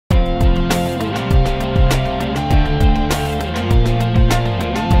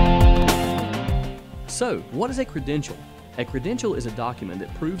So, what is a credential? A credential is a document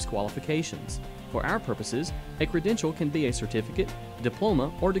that proves qualifications. For our purposes, a credential can be a certificate,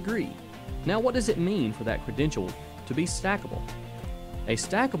 diploma, or degree. Now, what does it mean for that credential to be stackable? A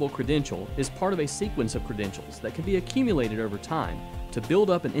stackable credential is part of a sequence of credentials that can be accumulated over time to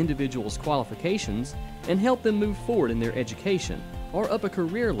build up an individual's qualifications and help them move forward in their education or up a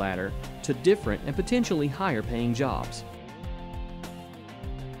career ladder to different and potentially higher paying jobs.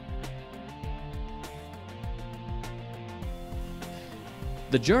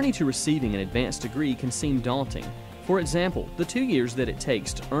 The journey to receiving an advanced degree can seem daunting. For example, the 2 years that it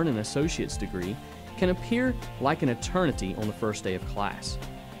takes to earn an associate's degree can appear like an eternity on the first day of class.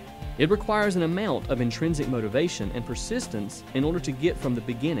 It requires an amount of intrinsic motivation and persistence in order to get from the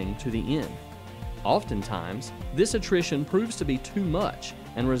beginning to the end. Oftentimes, this attrition proves to be too much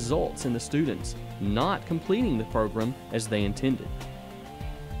and results in the students not completing the program as they intended.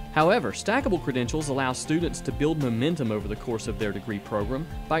 However, stackable credentials allow students to build momentum over the course of their degree program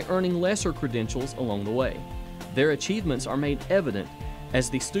by earning lesser credentials along the way. Their achievements are made evident as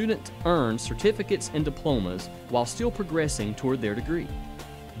the student earns certificates and diplomas while still progressing toward their degree.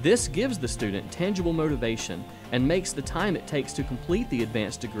 This gives the student tangible motivation and makes the time it takes to complete the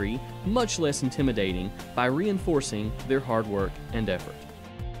advanced degree much less intimidating by reinforcing their hard work and effort.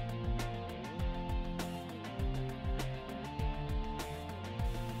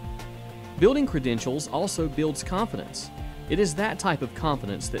 Building credentials also builds confidence. It is that type of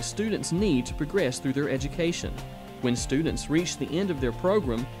confidence that students need to progress through their education. When students reach the end of their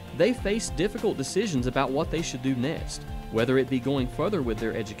program, they face difficult decisions about what they should do next, whether it be going further with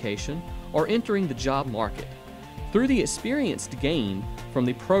their education or entering the job market. Through the experience gained from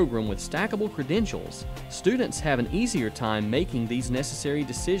the program with stackable credentials, students have an easier time making these necessary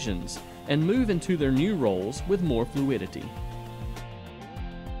decisions and move into their new roles with more fluidity.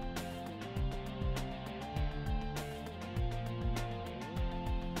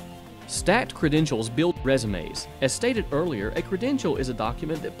 Stacked credentials build resumes. As stated earlier, a credential is a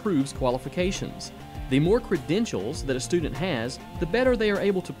document that proves qualifications. The more credentials that a student has, the better they are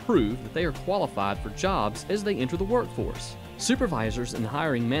able to prove that they are qualified for jobs as they enter the workforce. Supervisors and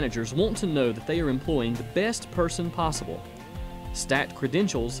hiring managers want to know that they are employing the best person possible. Stacked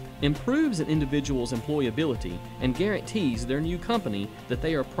credentials improves an individual's employability and guarantees their new company that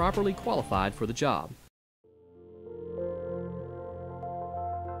they are properly qualified for the job.